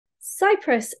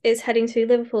Cyprus is heading to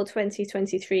Liverpool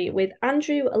 2023 with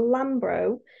Andrew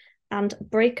Lambrou and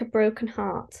Break a Broken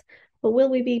Heart. But will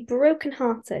we be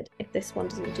broken-hearted if this one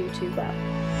doesn't do too well?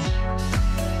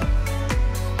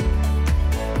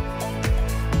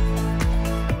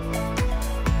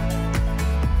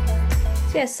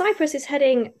 So yeah, Cyprus is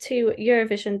heading to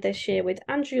Eurovision this year with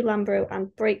Andrew Lambrou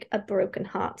and Break a Broken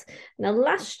Heart. Now,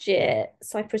 last year,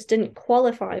 Cyprus didn't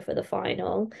qualify for the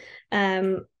final.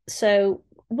 So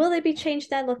will they be changing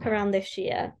their look around this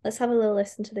year? Let's have a little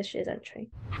listen to this year's entry.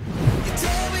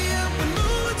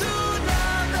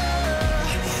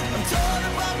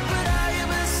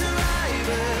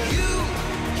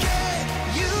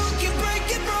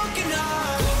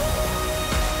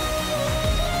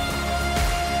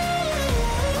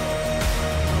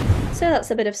 So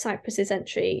that's a bit of Cyprus's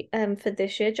entry for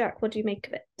this year. Jack, what do you make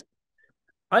of it?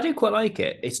 I do quite like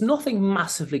it. It's nothing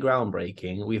massively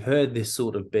groundbreaking. We've heard this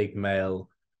sort of big male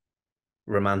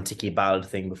romantic-y ballad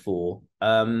thing before.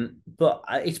 But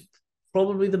it's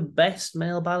probably the best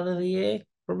male ballad of the year,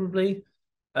 probably.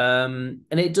 And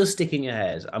it does stick in your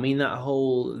head. I mean, that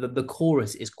whole the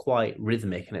chorus is quite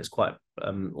rhythmic and it's quite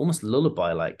almost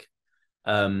lullaby-like.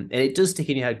 And it does stick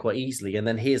in your head quite easily. And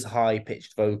then his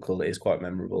high-pitched vocal is quite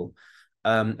memorable.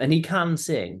 And he can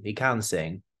sing. He can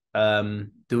sing.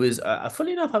 There was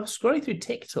funny enough, I was scrolling through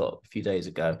TikTok a few days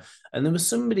ago, and there was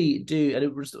somebody and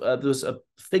it was there was a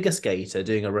figure skater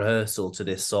doing a rehearsal to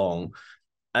this song,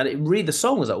 and the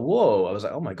song was like, whoa! I was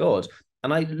like, oh my god!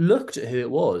 And I looked at who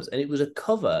it was, and it was a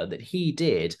cover that he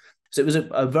did. So it was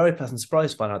a very pleasant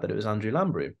surprise to find out that it was Andrew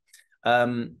Lambrou.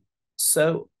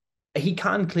 So he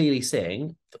can clearly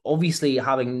sing. Obviously,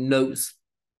 having notes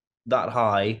that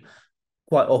high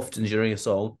quite often during a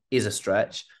song is a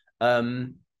stretch.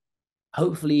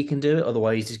 Hopefully he can do it.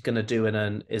 Otherwise, he's going to do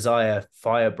an Isaiah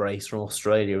Firebrace from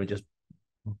Australia and just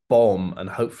bomb. And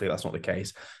hopefully that's not the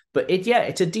case. But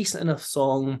it's a decent enough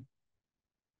song.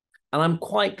 And I'm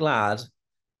quite glad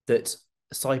that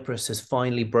Cyprus has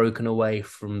finally broken away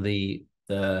from the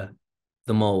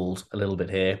mold a little bit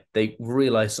here. They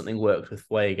realised something worked with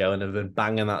Fuego and have been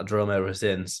banging that drum ever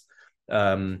since.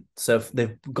 So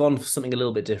they've gone for something a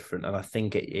little bit different, and I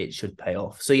think it should pay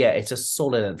off. So yeah, it's a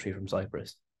solid entry from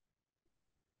Cyprus.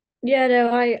 Yeah, no,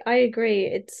 I agree.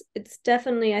 It's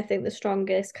definitely, I think, the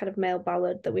strongest kind of male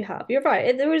ballad that we have. You're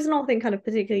right. There is nothing kind of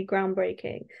particularly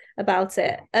groundbreaking about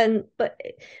it. But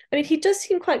I mean, he does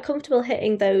seem quite comfortable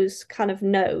hitting those kind of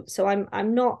notes. So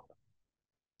I'm not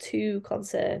too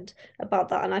concerned about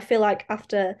that. And I feel like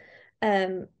after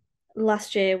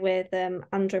last year with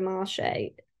Andre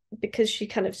Marche, because she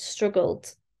kind of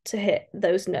struggled to hit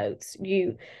those notes,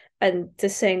 and to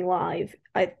sing live,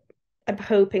 I'm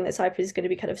hoping that Cyprus is going to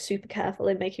be kind of super careful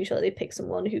in making sure that they pick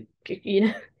someone who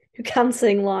who can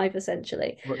sing live,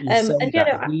 essentially.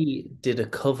 He did a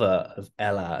cover of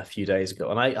Ella a few days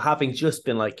ago, and I, having just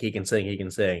been like, he can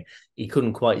sing, he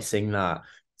couldn't quite sing that.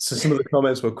 So some of the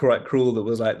comments were quite cruel. That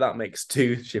was like, that makes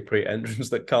two Cypriot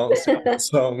entrants that can't sing the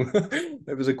song.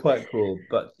 It was quite cruel,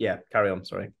 but yeah, carry on.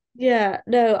 Sorry. Yeah,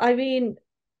 no, I mean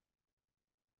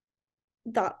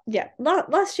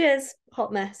last year's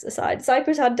hot mess aside,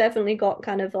 Cyprus had definitely got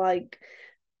kind of like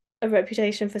a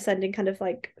reputation for sending kind of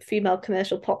like female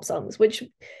commercial pop songs, which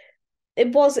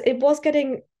it was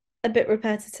getting a bit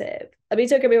repetitive. I mean,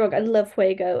 don't get me wrong, I love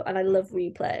Fuego and I love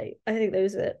Replay. I think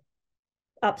those are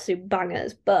absolute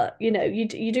bangers, but you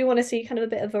do want to see kind of a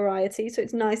bit of variety, so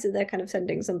it's nice that they're kind of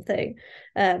sending something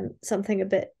a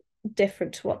bit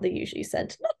different to what they usually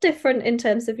send. Not different in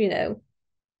terms of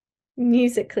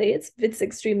musically, it's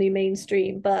extremely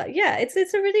mainstream, but yeah, it's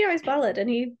a really nice ballad and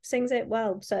he sings it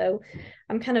well, so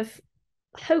I'm kind of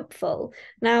hopeful.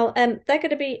 Now they're going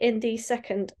to be in the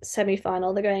second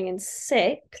semi-final. They're going in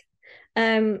sixth.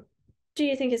 Do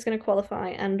you think it's going to qualify,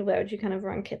 and where would you kind of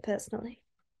rank it personally?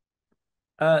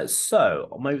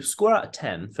 So my score out of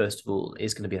 10, first of all,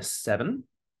 is going to be a 7.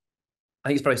 I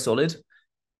think it's very solid.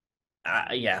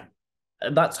 Yeah,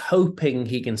 that's hoping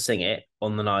he can sing it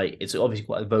on the night. It's obviously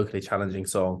quite a vocally challenging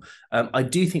song. I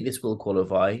do think this will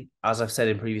qualify. As I've said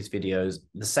in previous videos,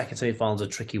 the second semi-final is a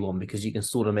tricky one because you can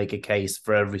sort of make a case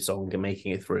for every song and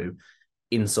making it through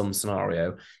in some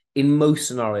scenario. In most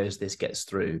scenarios, this gets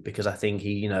through because I think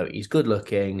he's good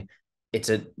looking. It's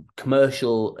a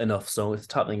commercial enough song. It's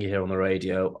the type of thing you hear on the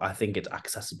radio. I think it's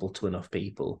accessible to enough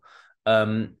people.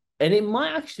 And it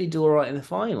might actually do all right in the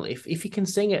final. If he can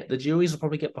sing it, the juries will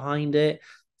probably get behind it.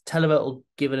 Televote will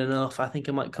give it enough. I think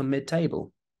it might come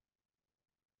mid-table.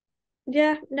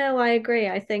 Yeah, no, I agree.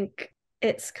 I think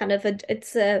it's kind of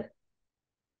it's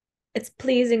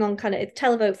pleasing on kind of, it's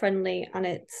televote friendly and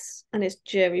it's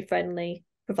jury friendly,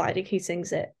 providing he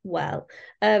sings it well.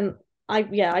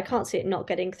 I can't see it not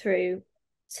getting through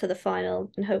to the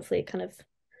final, and hopefully it kind of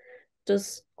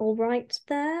does all right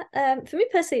there. For me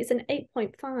personally, it's an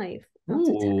 8.5 out of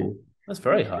 10. Ooh, that's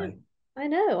very high. I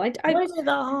know. Why is it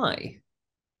that high?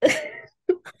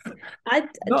 I Not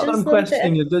that I'm just love a bit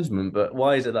questioning of, your judgment, but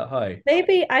why is it that high?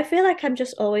 maybe I feel like I'm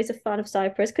just always a fan of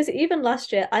Cyprus because even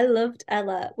last year I loved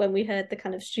Ella when we heard the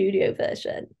kind of studio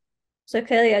version. So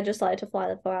clearly I just like to fly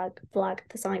the flag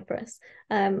to Cyprus.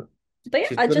 But yeah,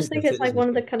 She's I got just into think it's like one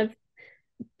of the citizenship. kind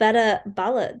of better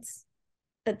ballads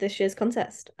at this year's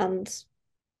contest. And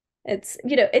it's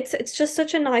just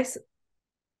such a nice,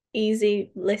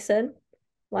 easy listen.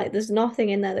 Like there's nothing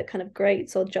in there that kind of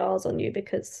grates or jars on you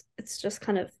because it's just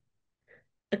kind of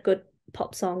a good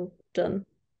pop song done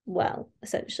well,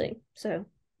 essentially. So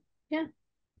yeah,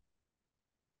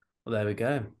 Well, there we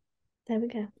go. there we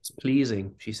go. It's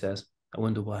pleasing, she says. I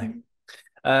wonder why.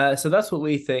 Mhm. So that's what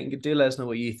we think. Do let us know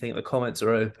what you think. The comments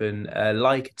are open.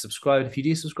 Like and subscribe. If you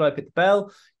do subscribe, hit the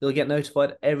bell. You'll get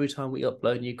notified every time we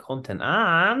upload new content.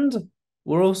 And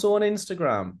we're also on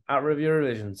Instagram at Review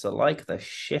Eurovision. So like the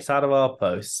shit out of our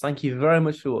posts. Thank you very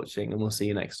much for watching, and we'll see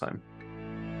you next time.